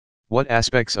What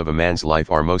aspects of a man's life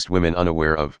are most women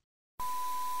unaware of?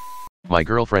 My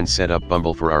girlfriend set up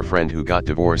Bumble for our friend who got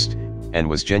divorced, and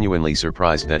was genuinely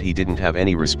surprised that he didn't have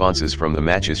any responses from the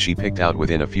matches she picked out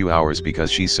within a few hours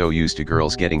because she's so used to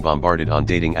girls getting bombarded on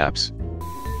dating apps.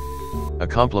 A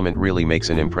compliment really makes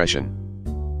an impression.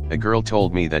 A girl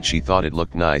told me that she thought it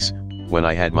looked nice when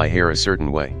I had my hair a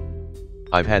certain way.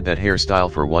 I've had that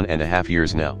hairstyle for 1.5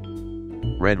 years now.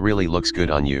 Red really looks good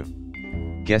on you.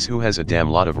 Guess who has a damn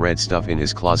lot of red stuff in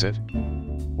his closet?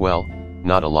 Well,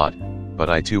 not a lot, but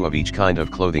I too of each kind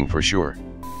of clothing for sure.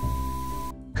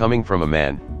 Coming from a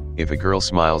man, if a girl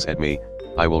smiles at me,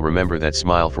 I will remember that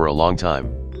smile for a long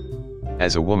time.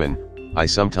 As a woman, I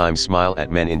sometimes smile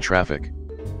at men in traffic.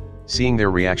 Seeing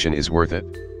their reaction is worth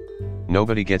it.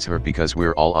 Nobody gets hurt because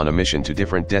we're all on a mission to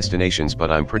different destinations,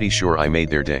 but I'm pretty sure I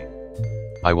made their day.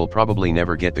 I will probably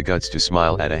never get the guts to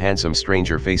smile at a handsome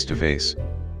stranger face to face.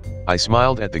 I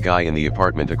smiled at the guy in the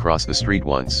apartment across the street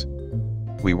once.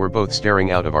 We were both staring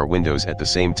out of our windows at the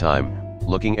same time,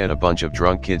 looking at a bunch of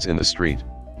drunk kids in the street.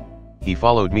 He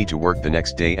followed me to work the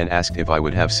next day and asked if I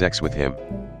would have sex with him.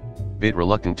 Bit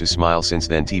reluctant to smile since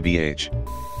then tbh.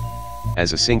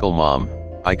 As a single mom,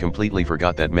 I completely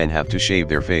forgot that men have to shave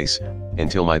their face,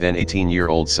 until my then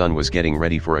 18-year-old son was getting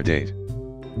ready for a date.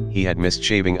 He had missed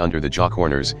shaving under the jaw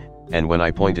corners, and when I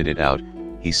pointed it out,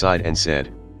 he sighed and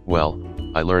said, "Well,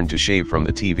 I learned to shave from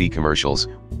the TV commercials,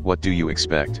 what do you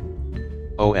expect?"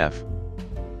 OF.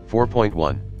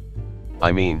 4.1.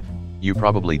 I mean, you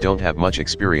probably don't have much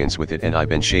experience with it, and I've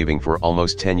been shaving for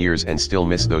almost 10 years and still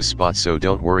miss those spots, so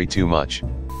don't worry too much.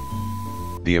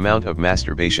 The amount of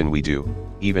masturbation we do,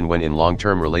 even when in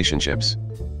long-term relationships.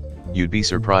 You'd be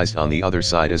surprised on the other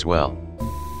side as well.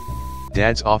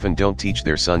 Dads often don't teach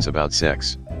their sons about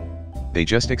sex. They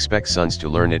just expect sons to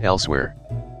learn it elsewhere.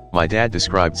 My dad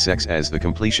described sex as the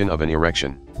completion of an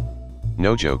erection.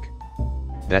 No joke.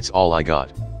 That's all I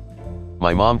got.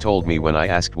 My mom told me when I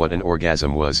asked what an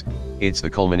orgasm was, it's the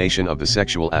culmination of the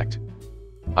sexual act.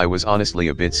 I was honestly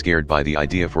a bit scared by the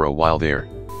idea for a while there.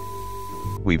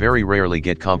 We very rarely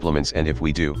get compliments, and if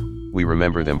we do, we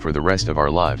remember them for the rest of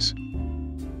our lives.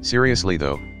 Seriously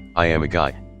though, I am a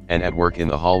guy, and at work in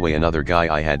the hallway another guy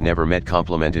I had never met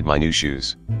complimented my new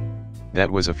shoes.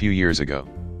 That was a few years ago.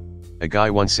 A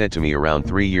guy once said to me around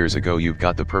 3 years ago, "You've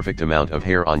got the perfect amount of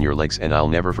hair on your legs," and I'll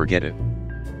never forget it.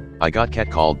 I got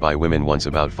catcalled by women once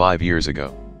about 5 years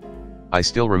ago. I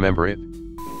still remember it.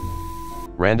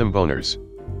 Random boners.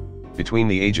 Between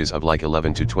the ages of like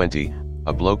 11 to 20,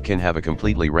 a bloke can have a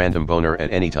completely random boner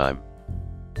at any time.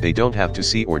 They don't have to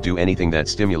see or do anything that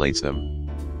stimulates them.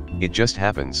 It just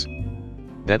happens.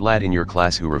 That lad in your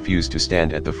class who refused to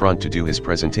stand at the front to do his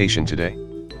presentation today?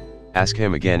 Ask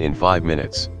him again in 5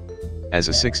 minutes. As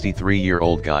a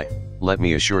 63-year-old guy, let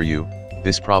me assure you,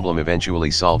 this problem eventually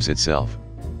solves itself.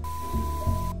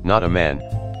 Not a man,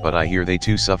 but I hear they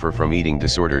too suffer from eating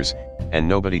disorders, and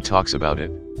nobody talks about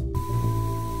it.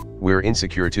 We're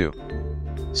insecure too.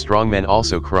 Strong men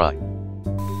also cry.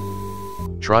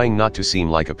 Trying not to seem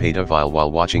like a pedophile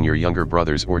while watching your younger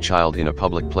brothers or child in a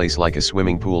public place like a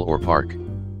swimming pool or park.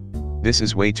 This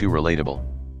is way too relatable.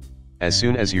 As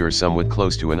soon as you're somewhat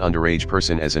close to an underage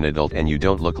person as an adult and you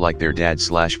don't look like their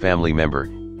dad/family member,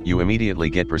 you immediately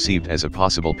get perceived as a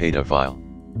possible pedophile.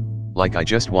 Like I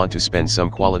just want to spend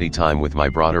some quality time with my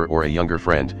brother or a younger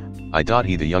friend,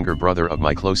 he the younger brother of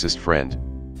my closest friend.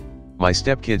 My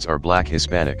stepkids are black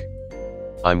Hispanic.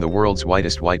 I'm the world's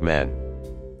whitest white man.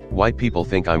 White people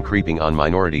think I'm creeping on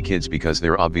minority kids because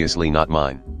they're obviously not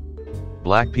mine.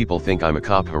 Black people think I'm a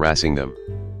cop harassing them.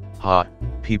 Ha,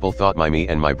 people thought me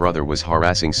and my brother was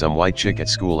harassing some white chick at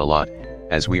school a lot,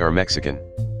 as we are Mexican.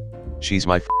 She's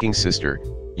my f***ing sister,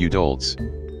 you dolts.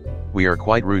 We are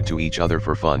quite rude to each other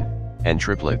for fun, and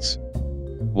triplets.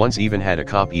 Once even had a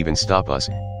cop even stop us,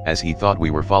 as he thought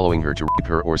we were following her to rape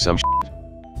her or some shit.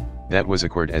 That was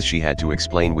awkward as she had to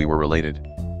explain we were related.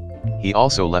 He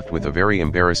also left with a very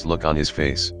embarrassed look on his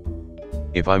face.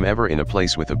 If I'm ever in a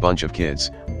place with a bunch of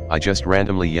kids, I just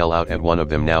randomly yell out at one of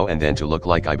them now and then to look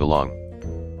like I belong.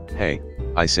 "Hey,"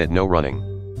 I said, "no running."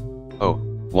 "Oh,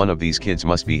 one of these kids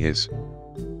must be his."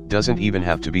 Doesn't even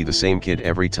have to be the same kid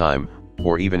every time,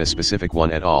 or even a specific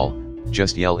one at all,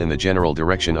 just yell in the general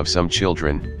direction of some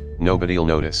children, nobody'll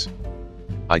notice.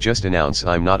 I just announce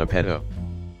I'm not a pedo.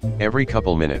 Every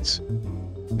couple minutes.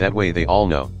 That way they all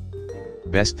know.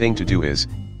 Best thing to do is,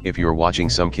 if you're watching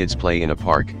some kids play in a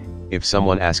park, if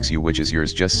someone asks you which is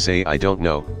yours, just say "I don't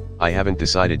know, I haven't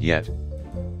decided yet."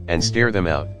 And stare them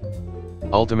out.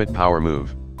 Ultimate power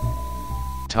move.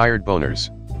 Tired boners.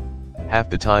 Half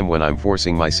the time when I'm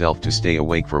forcing myself to stay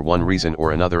awake for one reason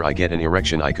or another, I get an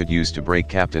erection I could use to break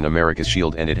Captain America's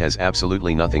shield, and it has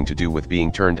absolutely nothing to do with being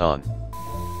turned on.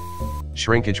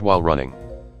 Shrinkage while running.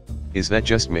 Is that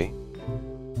just me?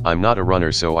 I'm not a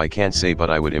runner, so I can't say, but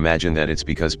I would imagine that it's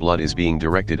because blood is being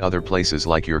directed other places,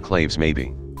 like your claves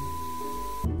maybe.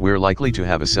 We're likely to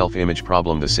have a self-image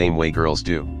problem the same way girls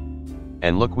do.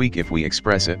 And look weak if we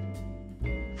express it.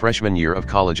 Freshman year of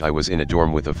college, I was in a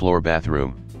dorm with a floor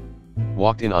bathroom.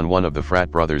 Walked in on one of the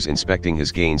frat brothers inspecting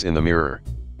his gains in the mirror.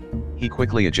 He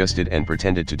quickly adjusted and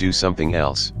pretended to do something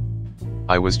else.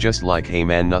 I was just like, hey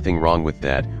man, nothing wrong with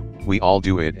that, we all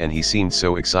do it, and he seemed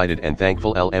so excited and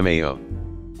thankful. LMAO.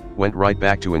 Went right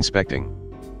back to inspecting.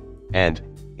 And,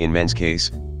 in men's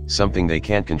case, something they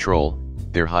can't control,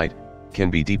 their height, can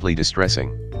be deeply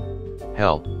distressing.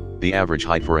 Hell, the average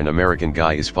height for an American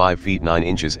guy is 5 feet 9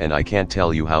 inches, and I can't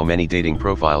tell you how many dating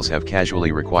profiles have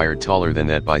casually required taller than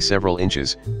that by several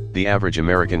inches. The average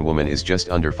American woman is just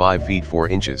under 5 feet 4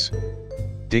 inches.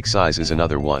 Dick size is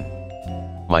another one.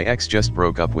 My ex just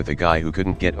broke up with a guy who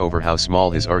couldn't get over how small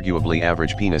his arguably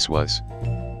average penis was.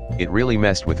 It really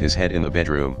messed with his head in the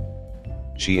bedroom.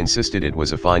 She insisted it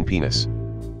was a fine penis.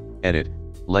 Edit,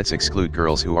 let's exclude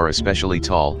girls who are especially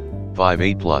tall,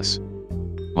 5'8 plus.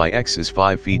 My ex is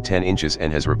 5 feet 10 inches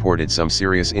and has reported some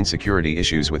serious insecurity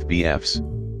issues with BFs.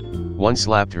 One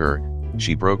slapped her,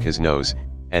 she broke his nose,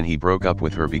 and he broke up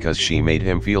with her because she made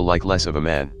him feel like less of a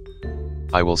man.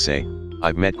 I will say,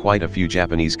 I've met quite a few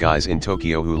Japanese guys in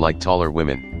Tokyo who like taller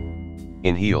women.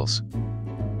 In heels.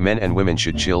 Men and women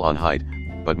should chill on height,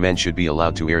 but men should be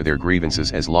allowed to air their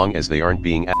grievances as long as they aren't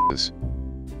being asses.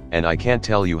 And I can't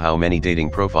tell you how many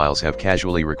dating profiles have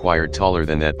casually required taller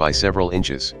than that by several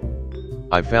inches.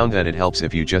 I've found that it helps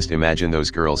if you just imagine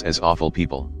those girls as awful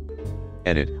people.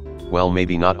 Edit, well,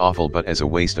 maybe not awful, but as a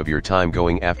waste of your time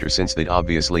going after, since they'd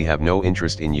obviously have no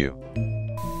interest in you.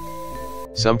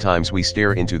 Sometimes we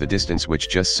stare into the distance, which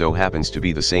just so happens to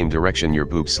be the same direction your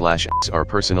boobs/ass are.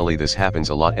 Personally, this happens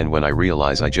a lot, and when I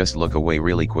realize, I just look away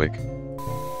really quick.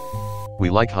 We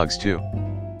like hugs too.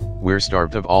 We're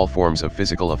starved of all forms of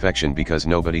physical affection because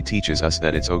nobody teaches us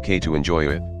that it's okay to enjoy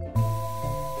it.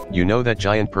 You know that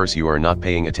giant purse you are not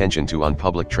paying attention to on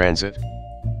public transit?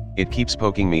 It keeps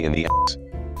poking me in the ass.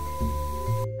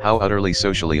 How utterly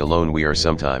socially alone we are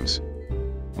sometimes.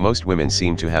 Most women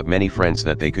seem to have many friends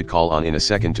that they could call on in a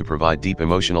second to provide deep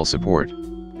emotional support.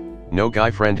 No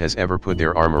guy friend has ever put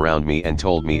their arm around me and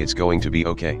told me it's going to be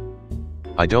okay.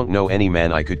 I don't know any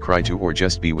man I could cry to or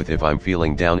just be with if I'm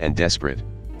feeling down and desperate.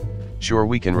 Sure,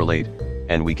 we can relate,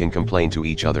 and we can complain to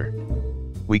each other.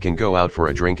 We can go out for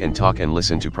a drink and talk and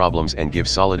listen to problems and give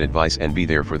solid advice and be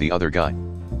there for the other guy.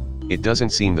 It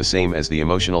doesn't seem the same as the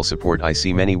emotional support I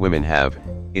see many women have.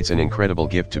 It's an incredible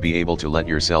gift to be able to let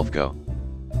yourself go.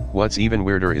 What's even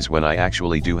weirder is when I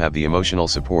actually do have the emotional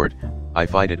support, I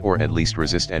fight it, or at least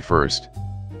resist at first.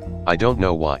 I don't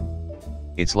know why.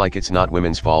 It's like it's not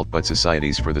women's fault but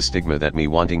society's, for the stigma that me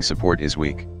wanting support is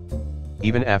weak.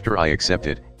 Even after I accept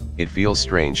it, it feels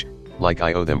strange, like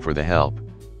I owe them for the help.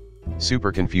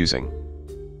 Super confusing.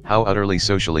 How utterly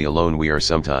socially alone we are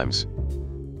sometimes.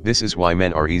 This is why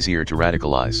men are easier to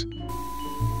radicalize.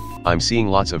 I'm seeing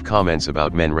lots of comments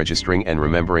about men registering and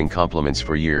remembering compliments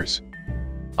for years.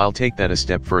 I'll take that a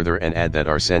step further and add that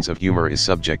our sense of humor is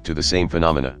subject to the same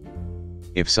phenomena.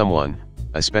 If someone,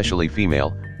 especially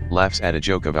female, laughs at a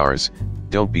joke of ours,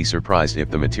 don't be surprised if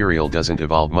the material doesn't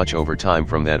evolve much over time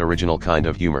from that original kind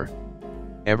of humor.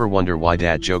 Ever wonder why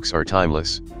dad jokes are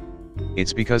timeless?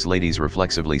 It's because ladies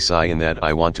reflexively sigh in that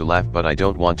I want to laugh but I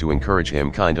don't want to encourage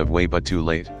him kind of way, but too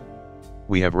late.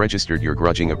 We have registered your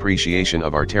grudging appreciation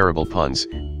of our terrible puns,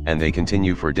 and they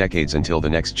continue for decades until the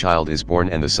next child is born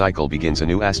and the cycle begins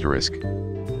anew. Asterisk.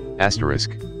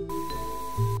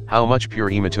 How much pure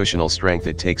emotional strength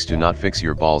it takes to not fix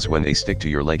your balls when they stick to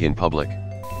your leg in public.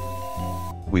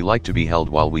 We like to be held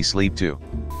while we sleep too.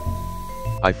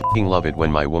 I f***ing love it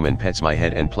when my woman pets my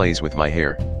head and plays with my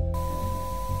hair.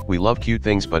 We love cute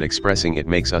things, but expressing it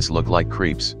makes us look like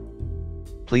creeps.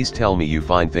 Please tell me you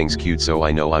find things cute so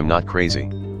I know I'm not crazy.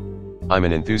 I'm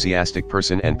an enthusiastic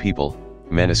person and people,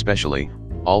 men especially,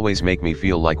 always make me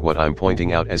feel like what I'm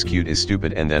pointing out as cute is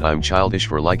stupid and that I'm childish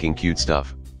for liking cute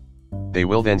stuff. They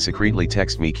will then secretly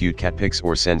text me cute cat pics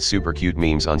or send super cute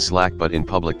memes on Slack, but in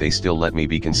public they still let me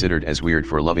be considered as weird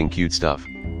for loving cute stuff.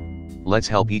 Let's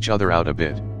help each other out a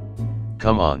bit.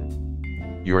 Come on.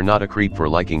 You're not a creep for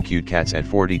liking cute cats at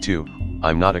 42,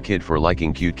 I'm not a kid for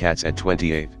liking cute cats at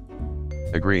 28.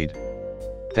 Agreed.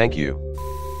 Thank you.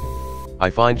 I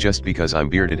find just because I'm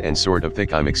bearded and sort of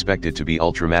thick I'm expected to be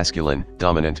ultra masculine,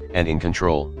 dominant, and in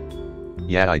control.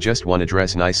 Yeah, I just wanna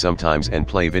dress nice sometimes and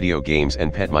play video games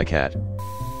and pet my cat.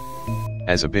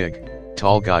 As a big,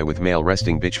 tall guy with male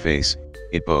resting bitch face,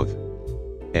 it both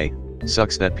A.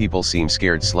 Sucks that people seem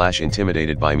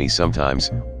scared/intimidated by me sometimes,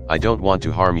 I don't want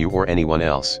to harm you or anyone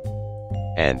else.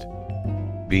 And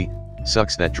B.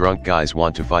 Sucks that drunk guys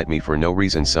want to fight me for no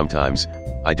reason sometimes,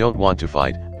 I don't want to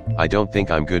fight, I don't think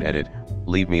I'm good at it,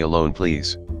 leave me alone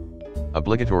please.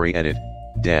 Obligatory edit,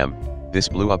 damn, this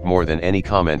blew up more than any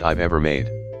comment I've ever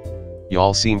made.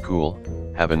 Y'all seem cool,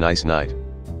 have a nice night.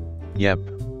 Yep,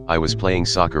 I was playing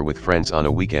soccer with friends on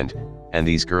a weekend, and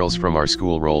these girls from our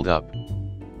school rolled up.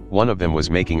 One of them was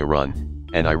making a run,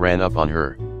 and I ran up on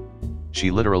her.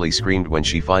 She literally screamed when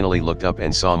she finally looked up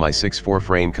and saw my 6'4"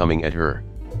 frame coming at her.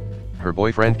 Her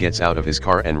boyfriend gets out of his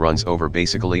car and runs over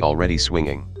basically already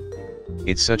swinging.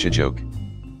 It's such a joke.